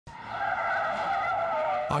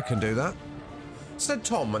I can do that, said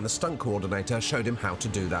Tom when the stunt coordinator showed him how to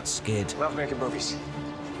do that skid. Love making movies.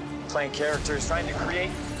 Playing characters, trying to create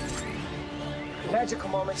magical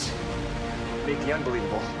moments. Make the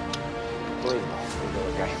unbelievable believable.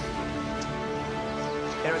 Okay?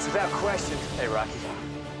 And it's without question, hey Rocky,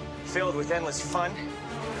 filled with endless fun.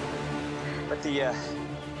 But the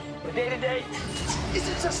day-to-day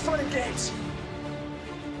isn't just fun and games.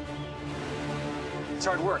 It's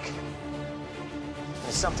hard work. And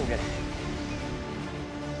it's something that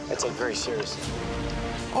I take very seriously.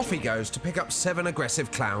 Off he goes to pick up 7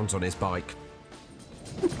 aggressive clowns on his bike.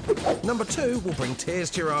 Number 2 will bring tears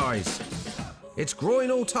to your eyes. It's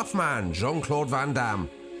groin-all tough man, Jean-Claude Van Damme.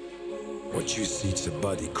 What you see is a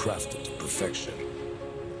body crafted to perfection.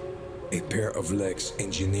 A pair of legs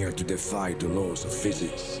engineered to defy the laws of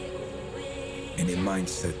physics. And a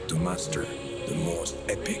mindset to master the most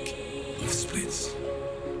epic of splits.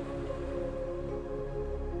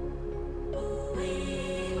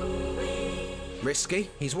 Risky,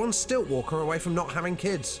 he's one stilt walker away from not having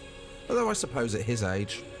kids. Although I suppose at his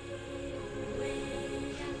age.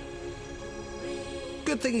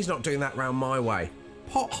 Good thing he's not doing that round my way.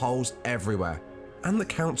 Potholes everywhere. And the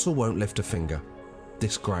council won't lift a finger.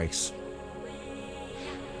 Disgrace.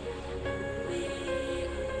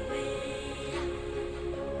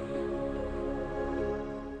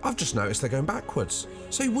 I've just noticed they're going backwards,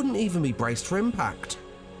 so he wouldn't even be braced for impact.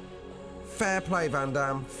 Fair play, Van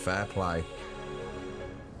Damme, fair play.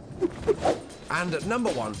 And at number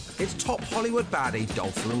 1, it's top Hollywood baddie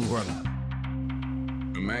Dolph Lundgren.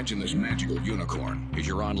 Imagine this magical unicorn is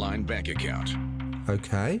your online bank account.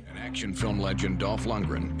 Okay. An action film legend, Dolph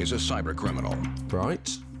Lundgren, is a cyber criminal. Right.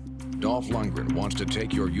 Dolph Lundgren wants to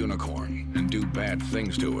take your unicorn and do bad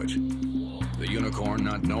things to it. The unicorn,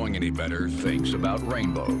 not knowing any better, thinks about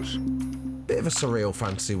rainbows. Bit of a surreal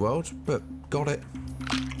fantasy world, but got it.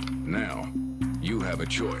 Now, you have a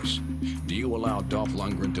choice. Do you allow Dolph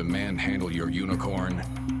Lundgren to manhandle your unicorn,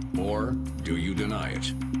 or do you deny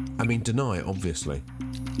it? I mean, deny it, obviously.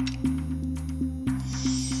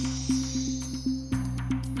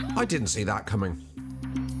 I didn't see that coming.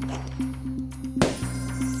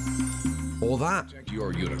 Or that. Protect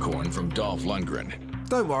your unicorn from Dolph Lundgren.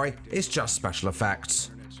 Don't worry, it's just special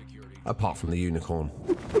effects. Apart from the unicorn.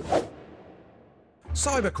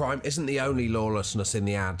 Cybercrime isn't the only lawlessness in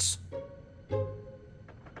the ads.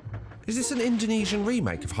 Is this an Indonesian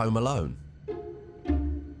remake of Home Alone?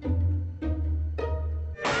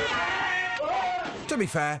 To be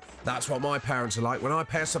fair, that's what my parents are like when I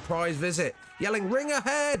pay a surprise visit, yelling "ring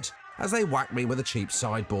ahead" as they whack me with a cheap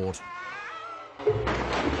sideboard.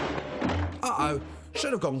 Uh-oh,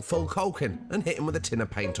 should have gone full Culkin and hit him with a tin of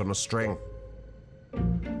paint on a string.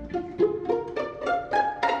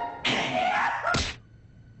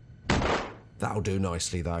 That'll do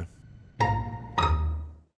nicely though.